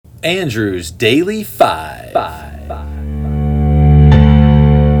Andrew's Daily Five.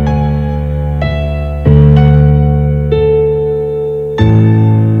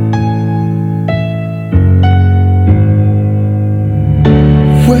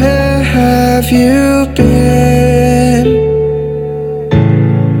 Where have you been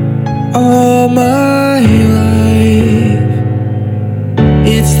all my life?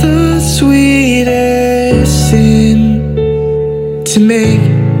 It's the sweetest sin to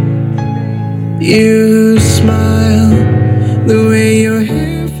make you smile the way your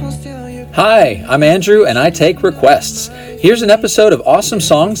hair falls down your... Hi, I'm Andrew and I take requests. Here's an episode of awesome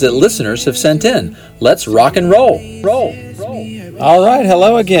songs that listeners have sent in. Let's rock and roll. All right,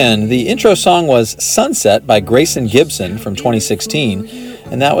 hello again. The intro song was Sunset by Grayson Gibson from 2016,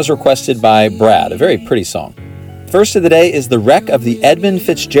 and that was requested by Brad, a very pretty song. First of the day is The Wreck of the Edmund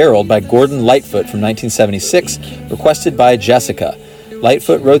Fitzgerald by Gordon Lightfoot from 1976, requested by Jessica.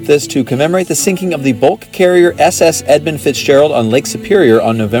 Lightfoot wrote this to commemorate the sinking of the bulk carrier SS Edmund Fitzgerald on Lake Superior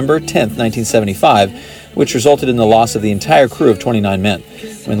on November 10, 1975, which resulted in the loss of the entire crew of 29 men.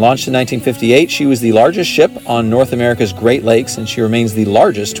 When launched in 1958, she was the largest ship on North America's Great Lakes, and she remains the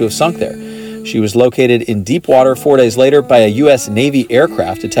largest to have sunk there. She was located in deep water 4 days later by a U.S. Navy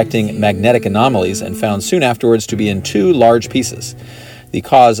aircraft detecting magnetic anomalies and found soon afterwards to be in two large pieces. The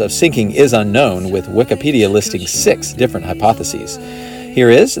cause of sinking is unknown, with Wikipedia listing 6 different hypotheses. Here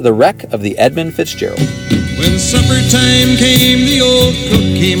is The Wreck of the Edmund Fitzgerald. When supper time came, the old cook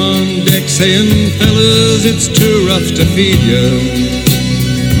came on deck saying, "Fellas, it's too rough to feed you."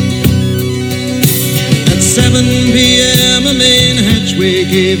 At 7 p.m. a main hatchway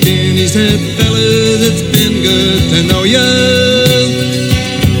caved in. He said, "Fellas, it's been good to know you."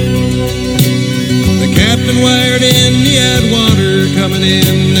 The captain wired in, he had water coming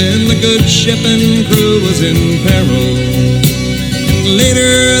in, and the good ship and crew was in peril.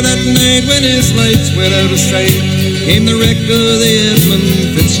 Later that night, when his lights went out of sight, came the wreck of the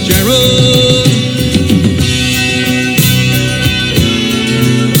Edmund Fitzgerald.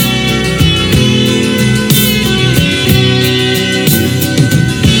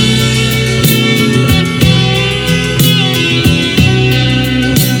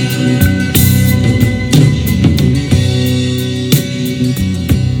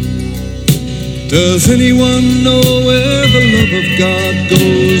 Does anyone know where the love of God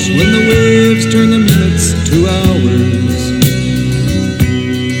goes when the waves turn the minutes to hours?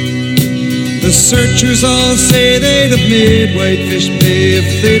 The searchers all say they'd have made Whitefish Bay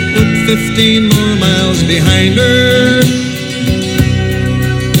if they'd put 15 more miles behind her.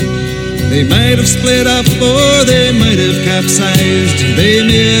 They might have split up or they might have capsized. They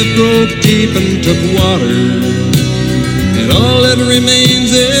may have broke deep and took water. And all that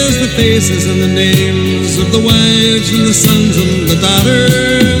remains is the faces and the names of the wives and the sons and the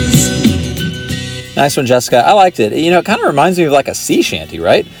daughters. Nice one, Jessica. I liked it. You know, it kind of reminds me of like a sea shanty,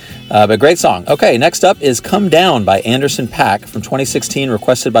 right? But great song. Okay, next up is Come Down by Anderson .Paak from 2016,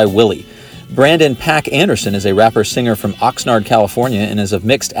 requested by Willie. Brandon Paak Anderson is a rapper-singer from Oxnard, California, and is of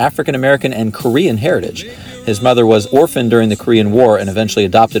mixed African-American and Korean heritage. His mother was orphaned during the Korean War and eventually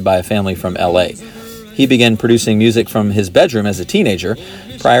adopted by a family from L.A. He began producing music from his bedroom as a teenager.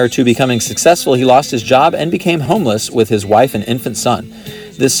 Prior to becoming successful, he lost his job and became homeless with his wife and infant son.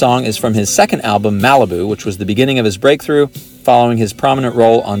 This song is from his second album, Malibu, which was the beginning of his breakthrough, following his prominent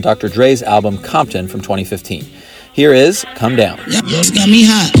role on Dr. Dre's album, Compton, from 2015. Here is Come Down. It's got me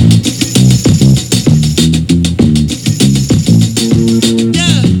hot.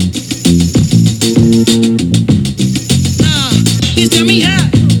 Yeah. It's got me hot.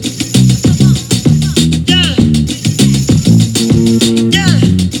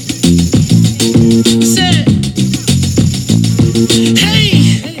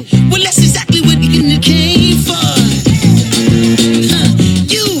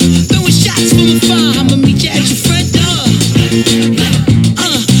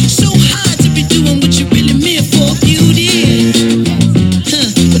 So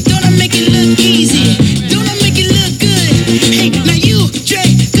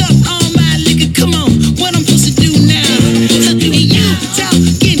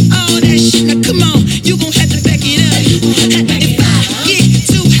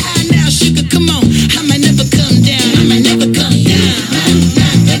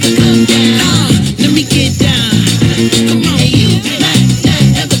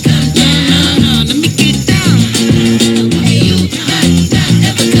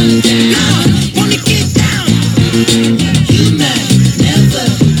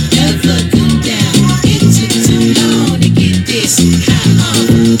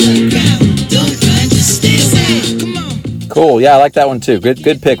Yeah, I like that one too.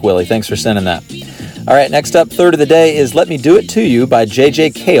 Good pick, Willie. Thanks for sending that. All right, next up, third of the day is Let Me Do It To You by J.J.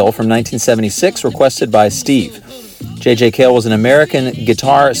 Cale from 1976, requested by Steve. J.J. Cale was an American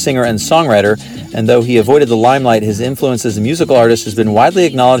guitar singer and songwriter, and though he avoided the limelight, his influence as a musical artist has been widely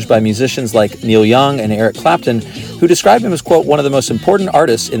acknowledged by musicians like Neil Young and Eric Clapton, who describe him as, quote, one of the most important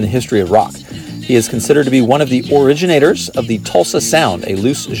artists in the history of rock. He is considered to be one of the originators of the Tulsa Sound, a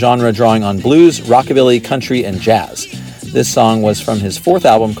loose genre drawing on blues, rockabilly, country, and jazz. This song was from his fourth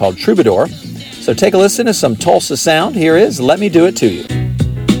album called Troubadour. So take a listen to some Tulsa Sound. Here is Let Me Do It To You.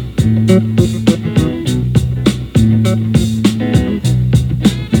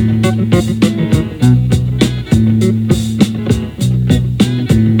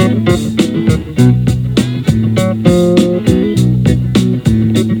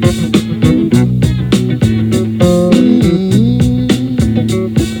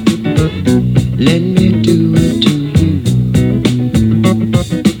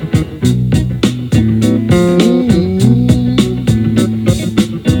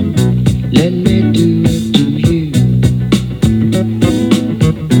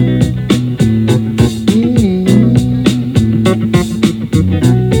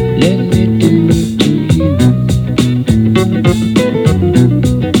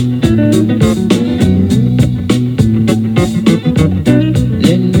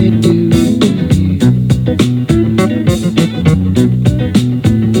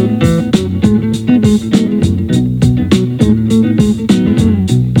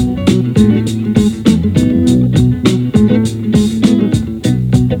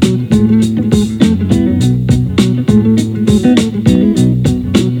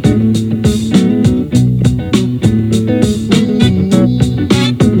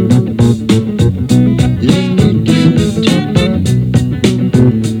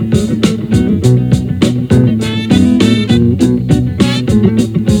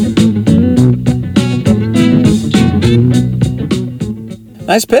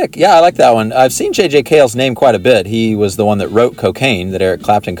 Nice pick. Yeah, I like that one. I've seen J.J. Cale's name quite a bit. He was the one that wrote Cocaine that Eric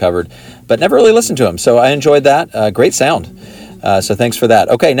Clapton covered, but never really listened to him, so I enjoyed that. Great sound. So thanks for that.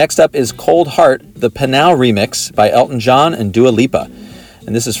 Okay, next up is Cold Heart, the Panau remix by Elton John and Dua Lipa.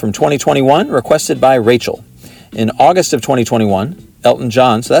 And this is from 2021, requested by Rachel. In August of 2021, Elton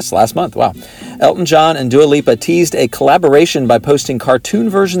John, so that's last month, wow. Elton John and Dua Lipa teased a collaboration by posting cartoon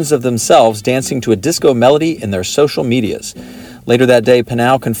versions of themselves dancing to a disco melody in their social medias. Later that day,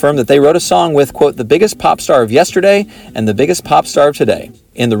 Panau confirmed that they wrote a song with, quote, the biggest pop star of yesterday and the biggest pop star of today.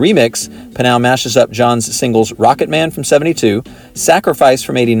 In the remix, Panau mashes up John's singles Rocket Man from 72, Sacrifice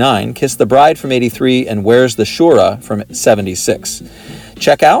from 89, Kiss the Bride from 83, and Where's the Shura from 76.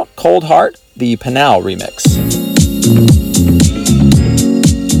 Check out Cold Heart, the Panau remix.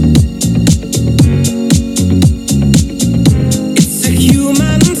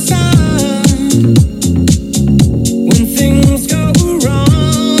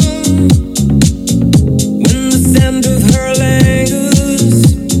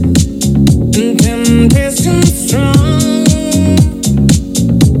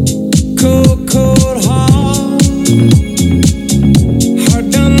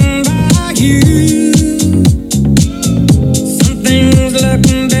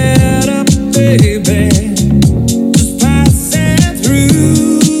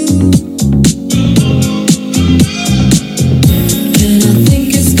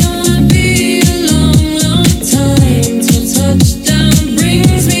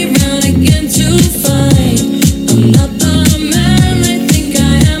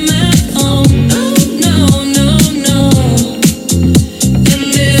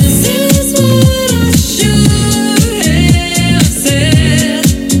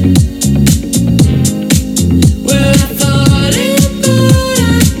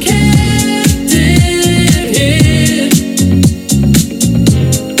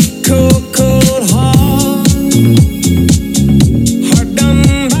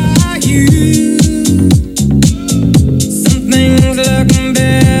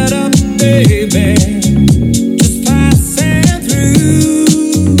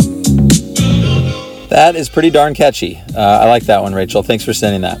 That is pretty darn catchy. I like that one, Rachel. Thanks for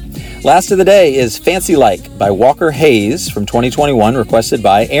sending that. Last of the day is Fancy Like by Walker Hayes from 2021, requested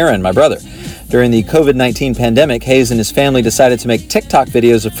by Aaron, my brother. During the COVID-19 pandemic, Hayes and his family decided to make TikTok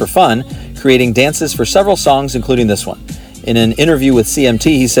videos for fun, creating dances for several songs, including this one. In an interview with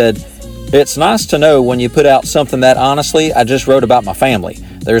CMT, he said, "It's nice to know when you put out something that honestly, I just wrote about my family.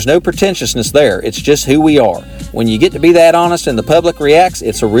 There's no pretentiousness there. It's just who we are. When you get to be that honest and the public reacts,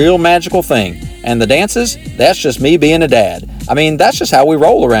 it's a real magical thing. And the dances, that's just me being a dad. I mean, that's just how we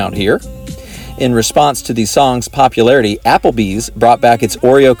roll around here." In response to the song's popularity, Applebee's brought back its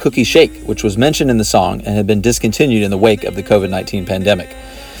Oreo cookie shake, which was mentioned in the song and had been discontinued in the wake of the COVID-19 pandemic.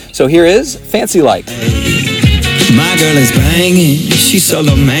 So here is Fancy Like. My girl is banging, she's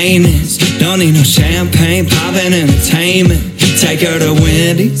solo maintenance. Don't need no champagne, poppin' entertainment. Take her to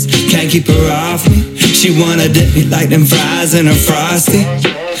Wendy's, can't keep her off me. She wanna dip me like them fries in a Frosty.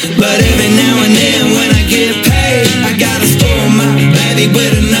 But every now and then when I get paid, I gotta spoil my baby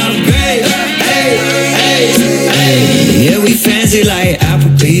with an upgrade. Hey, hey, hey. Yeah, we fancy like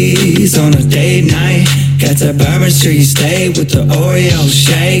Applebee's on a date night. Got that Bourbon Street steak with the Oreo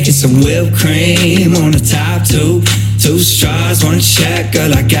shake and some whipped cream on the top two. 2 straws, 1 check,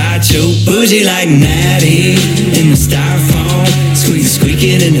 girl, I got you. Bougie like Natty in the styrofoam.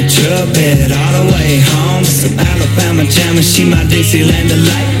 Squeaking in the truck bed all the way home. Some Alabama jam and she my Dixieland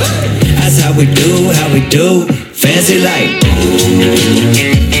delight. That's how we do, fancy like.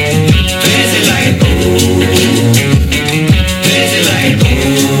 Fancy like. Fancy like.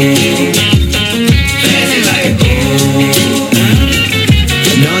 Fancy like.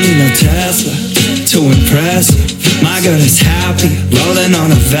 Don't need no Tesla to impress her. My girl is happy, rolling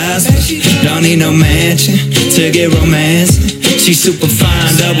on a Vespa. Don't need no mansion to get romancing. She's super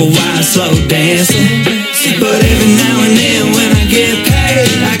fine, double wide, slow dancing. But every now and then when I get paid,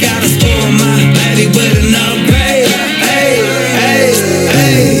 I gotta spoil my baby with an upgrade. Hey, hey,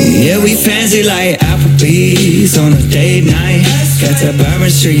 hey. Yeah, we fancy like Applebee's on a date night. Got that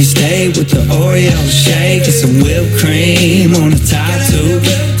Bourbon Street steak with the Oreo shake and some whipped cream on the top two.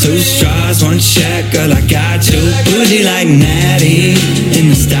 2 straws, 1 check, girl, I got you. Bougie like Natty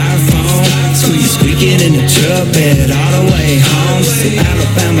in the styrofoam. Squeaking in the truck bed all the way home. Some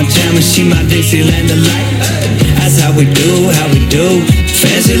Alabama jam and she my Dixieland delight. That's how we do,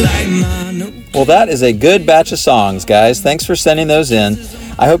 fancy like mine. Well, that is a good batch of songs, guys. Thanks for sending those in.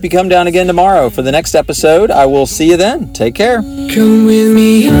 I hope you come down again tomorrow for the next episode. I will see you then. Take care. Come with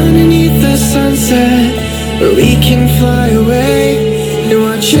me underneath the sunset, where we can fly away and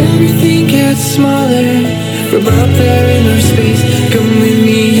watch everything get smaller from up there in our space. Come with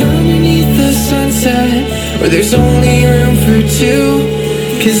me underneath the sunset, where there's only room for 2.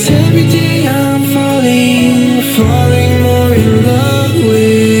 'Cause every day I'm falling more in love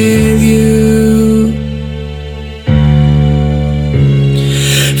with you.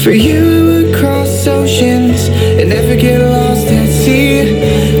 For you I would cross oceans and never get lost at sea.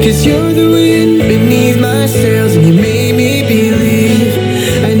 'Cause you're the